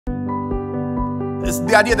It's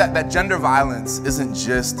the idea that gender violence isn't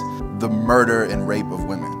just the murder and rape of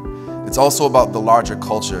women. It's also about the larger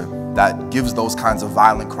culture that gives those kinds of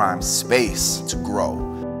violent crimes space to grow.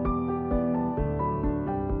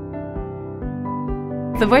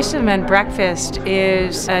 The Voices of Men Breakfast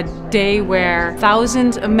is a day where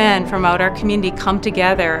thousands of men from out our community come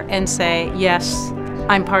together and say, yes,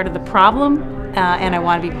 I'm part of the problem and I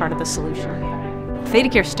want to be part of the solution.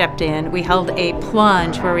 ThedaCare stepped in. We held a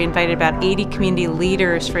plunge where we invited about 80 community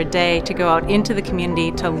leaders for a day to go out into the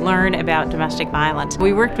community to learn about domestic violence.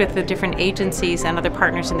 We worked with the different agencies and other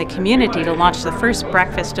partners in the community to launch the first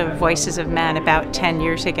breakfast of Voices of Men about 10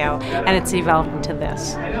 years ago, and it's evolved into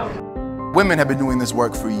this. Women have been doing this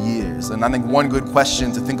work for years, and I think one good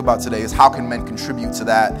question to think about today is how can men contribute to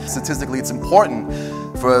that? Statistically, it's important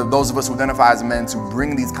for those of us who identify as men to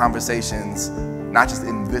bring these conversations not just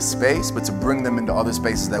in this space, but to bring them into other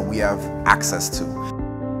spaces that we have access to.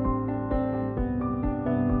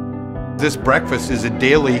 This breakfast is a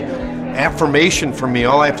daily affirmation for me.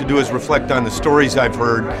 All I have to do is reflect on the stories I've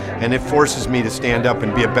heard, and it forces me to stand up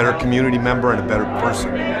and be a better community member and a better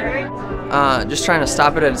person. Just trying to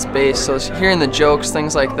stop it at its base. So hearing the jokes,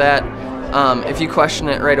 things like that, if you question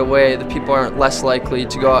it right away, the people are less likely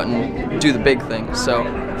to go out and do the big things. So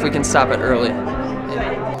if we can stop it early.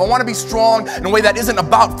 I want to be strong in a way that isn't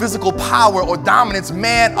about physical power or dominance.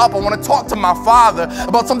 Man up. I want to talk to my father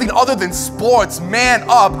about something other than sports. Man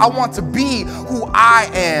up. I want to be who I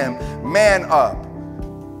am. Man up.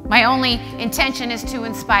 My only intention is to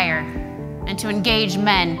inspire and to engage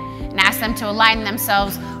men and ask them to align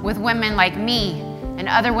themselves with women like me and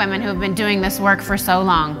other women who have been doing this work for so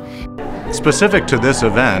long. Specific to this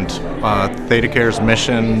event, ThedaCare's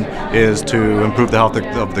mission is to improve the health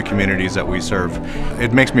of the communities that we serve.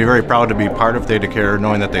 It makes me very proud to be part of ThedaCare,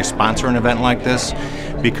 knowing that they sponsor an event like this,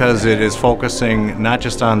 because it is focusing not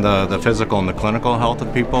just on the physical and the clinical health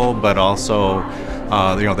of people, but also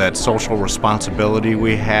that social responsibility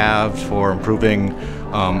we have for improving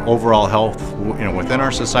overall health within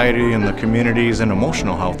our society and the communities, and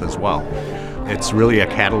emotional health as well. It's really a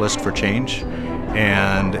catalyst for change,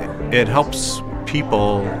 and it helps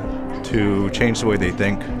people to change the way they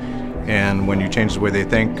think. And when you change the way they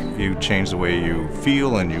think, you change the way you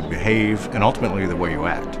feel and you behave, and ultimately the way you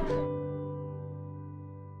act.